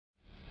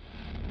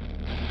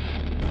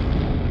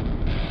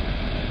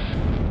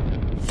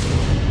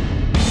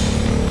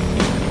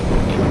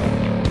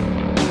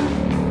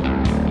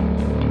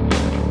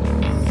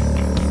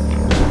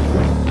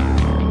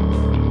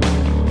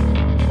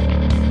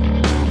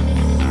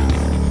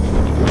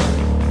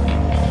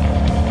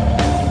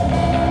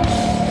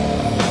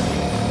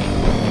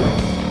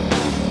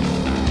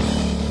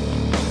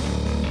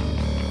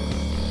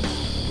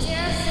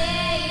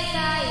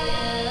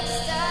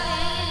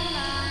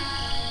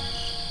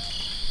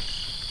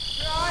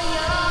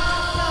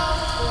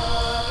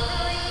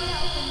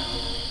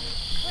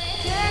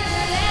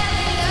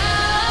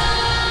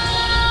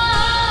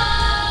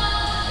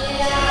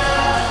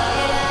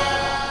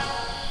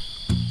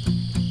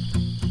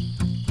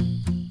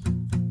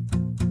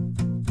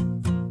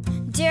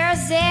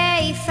There's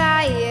a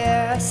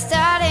fire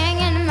starting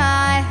in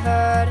my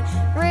heart,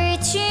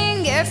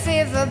 reaching a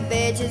fever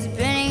pitch, is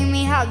burning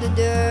me out the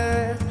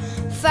dirt.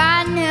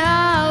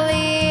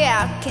 Finally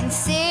I can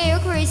see you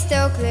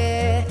crystal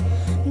clear.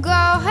 Go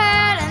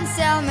ahead and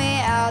sell me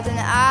out an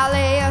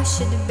alley you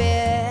should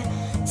be.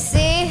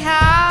 See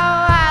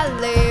how I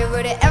live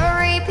with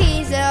every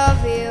piece of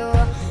you.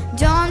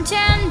 Don't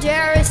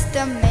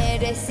underestimate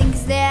the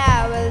things that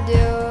I will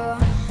do.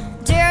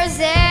 There's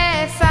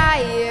a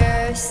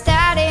fire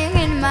starting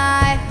in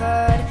my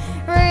heart,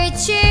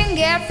 reaching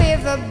a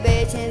fever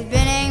pitch, is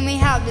burning me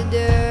out the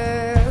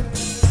dirt.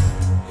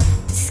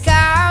 The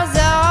scars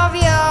of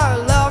your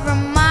love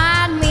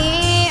remind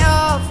me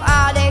of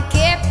how they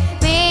keep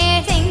me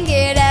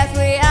thinking that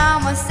we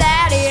almost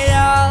had it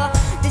all.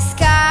 The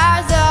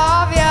scars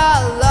of your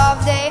love,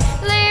 they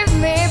leave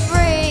me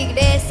break.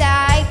 This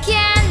I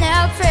can't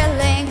help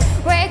feeling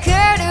we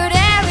could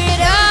have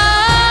it all.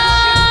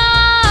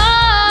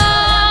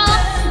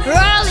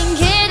 Rolling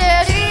in the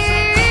deep,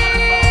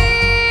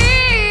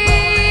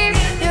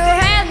 you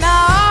had my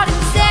heart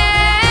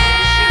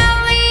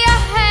inside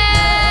your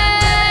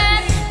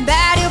hand,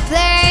 but you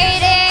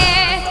played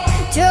it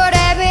to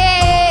the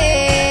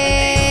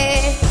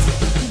beat.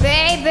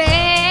 Baby,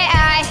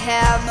 I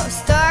have no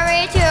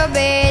story to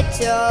be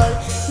told,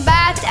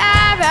 but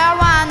I'm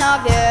one of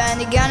you and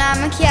you're gonna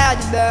make you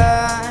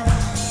burn.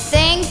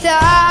 Think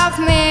of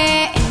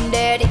me in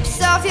the depths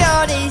of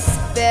your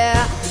despair,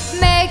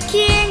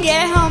 making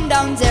it home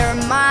down there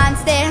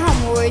reminds that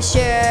home we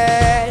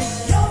shared.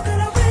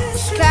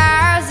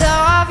 Scars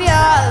of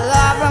your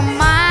love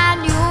remind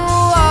you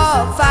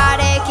of how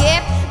they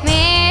keep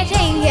me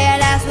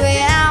thinking as we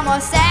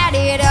almost had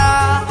it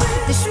all.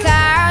 The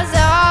scars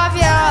of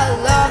your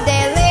love,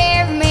 they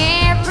leave me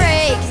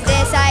breaks.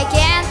 This I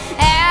can't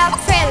help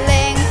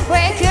feeling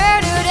we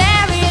could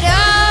have it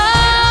all.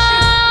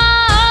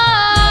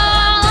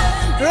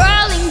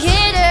 Rolling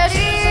in the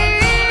deep,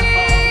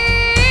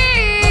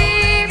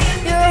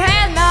 you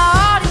had my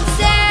heart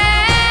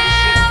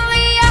inside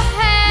your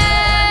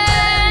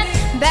hand,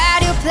 but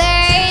you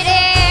played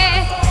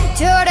it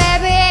to the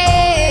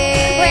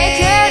beat. We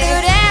could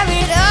have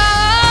it all.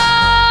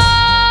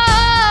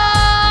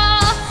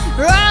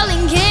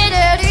 Rolling in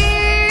the deep,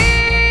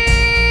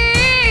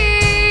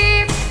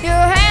 you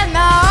had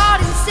my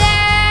heart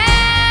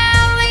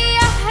inside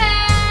your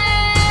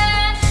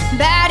hand,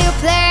 but you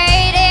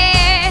played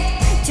it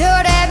to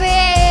the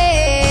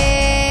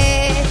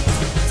beat.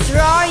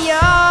 Throw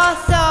your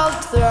thought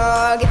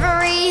through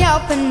every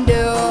open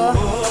door.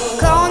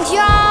 Count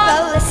your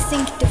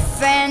blessings to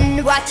find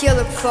what you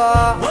look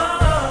for.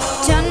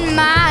 Turn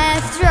my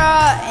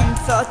throat and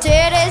thought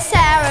it is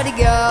how it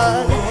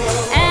goes,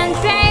 and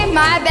paint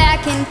my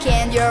back in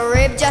candy or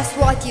rip just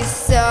what you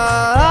saw.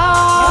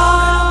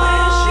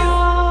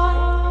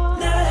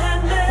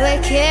 We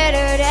could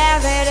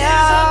have it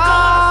all.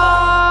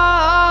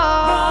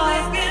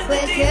 We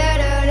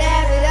could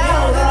have it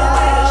all.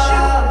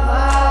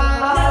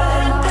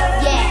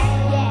 Yeah,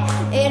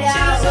 it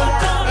all,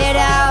 it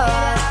all,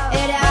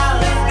 it all.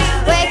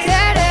 We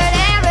could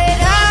have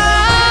it all.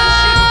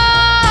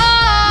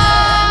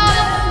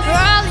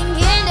 Rolling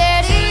in the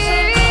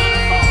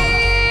deep,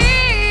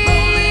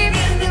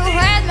 you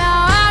had my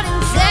heart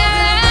inside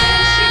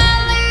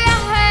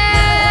your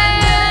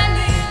hand,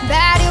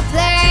 but you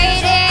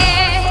played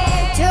it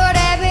to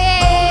the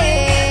beat.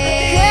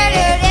 Could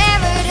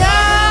have it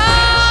all.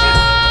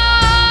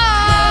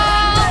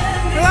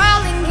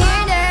 Rolling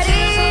in the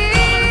deep,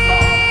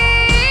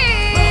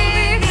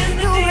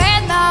 you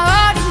had my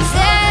heart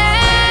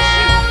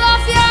inside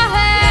of your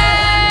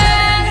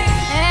hand,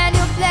 and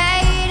you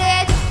played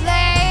it,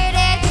 played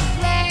it,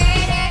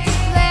 played it,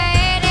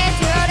 played it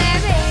to the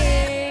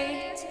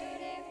beat.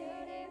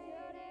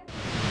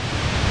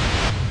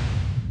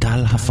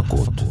 טל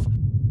הפקות